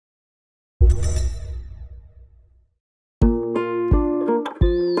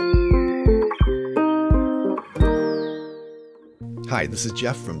Hi, this is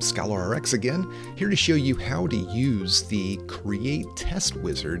Jeff from ScholarRx again, here to show you how to use the Create Test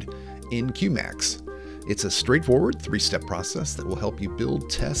Wizard in Qmax. It's a straightforward 3-step process that will help you build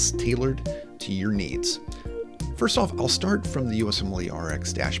tests tailored to your needs. First off, I'll start from the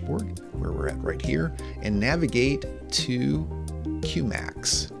USMLE-Rx dashboard, where we're at right here, and navigate to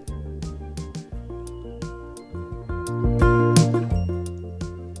Qmax.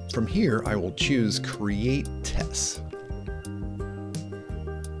 From here, I will choose Create Tests.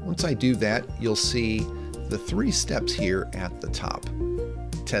 Once I do that, you'll see the 3 steps here at the top.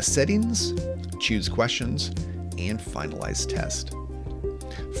 Test settings, choose questions, and finalize test.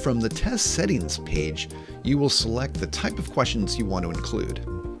 From the test settings page, you will select the type of questions you want to include.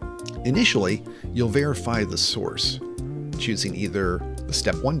 Initially, you'll verify the source, choosing either the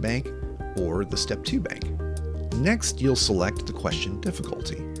Step 1 bank or the Step 2 bank. Next, you'll select the question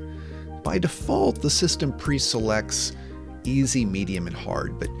difficulty. By default, the system pre-selects easy, medium, and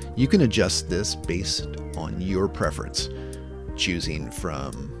hard, but you can adjust this based on your preference, choosing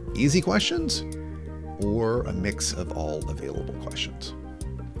from easy questions or a mix of all available questions.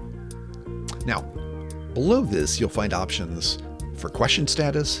 Now, below this, you'll find options for question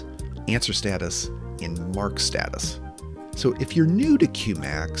status, answer status, and mark status. So if you're new to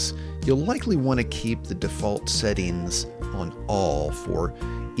Qmax, you'll likely want to keep the default settings on all for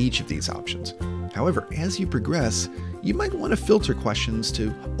each of these options. However, as you progress, you might want to filter questions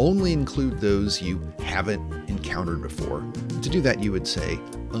to only include those you haven't encountered before. To do that, you would say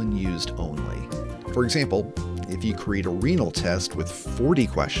unused only. For example, if you create a renal test with 40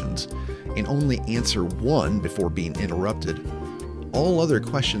 questions and only answer 1 before being interrupted, all other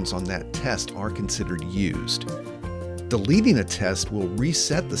questions on that test are considered used. Deleting a test will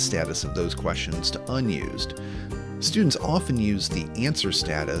reset the status of those questions to unused. Students often use the answer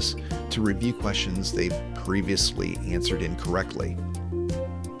status to review questions they've previously answered incorrectly,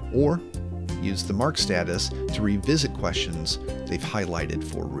 or use the mark status to revisit questions they've highlighted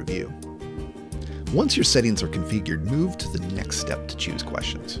for review. Once your settings are configured, move to the next step to choose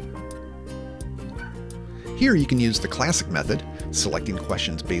questions. Here you can use the classic method, selecting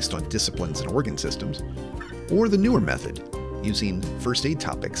questions based on disciplines and organ systems, or the newer method, using first aid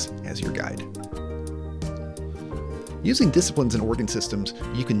topics as your guide. Using disciplines and organ systems,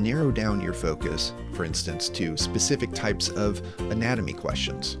 you can narrow down your focus, for instance, to specific types of anatomy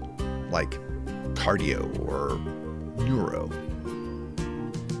questions, like cardio or neuro.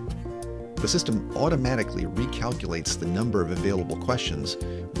 The system automatically recalculates the number of available questions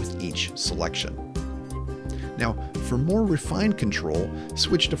with each selection. Now, for more refined control,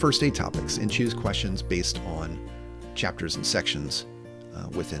 switch to first aid topics and choose questions based on chapters and sections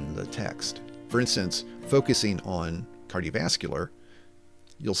within the text. For instance, focusing on cardiovascular,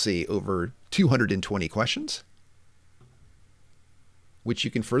 you'll see over 220 questions, which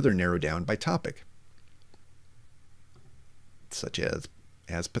you can further narrow down by topic, such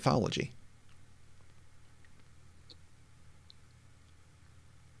as pathology.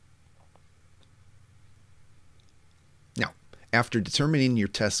 Now, after determining your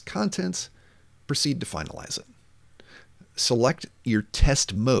test contents, proceed to finalize it. Select your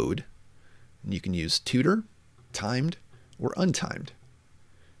test mode. You can use Tutor, Timed, or Untimed,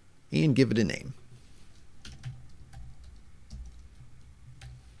 and give it a name.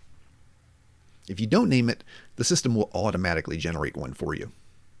 If you don't name it, the system will automatically generate one for you.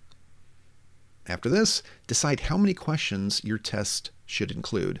 After this, decide how many questions your test should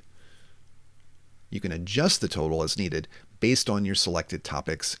include. You can adjust the total as needed based on your selected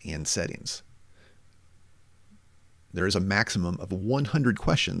topics and settings. There is a maximum of 100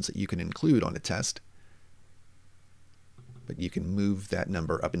 questions that you can include on a test, but you can move that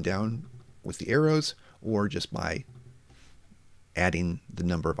number up and down with the arrows or just by adding the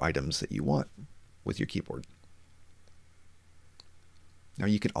number of items that you want with your keyboard. Now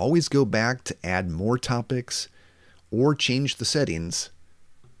you can always go back to add more topics or change the settings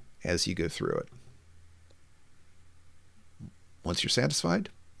as you go through it. Once you're satisfied,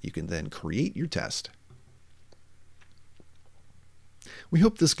 you can then create your test. We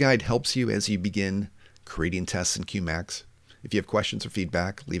hope this guide helps you as you begin creating tests in Qmax. If you have questions or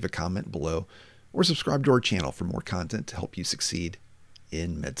feedback, leave a comment below or subscribe to our channel for more content to help you succeed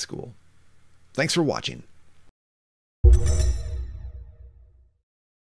in med school. Thanks for watching.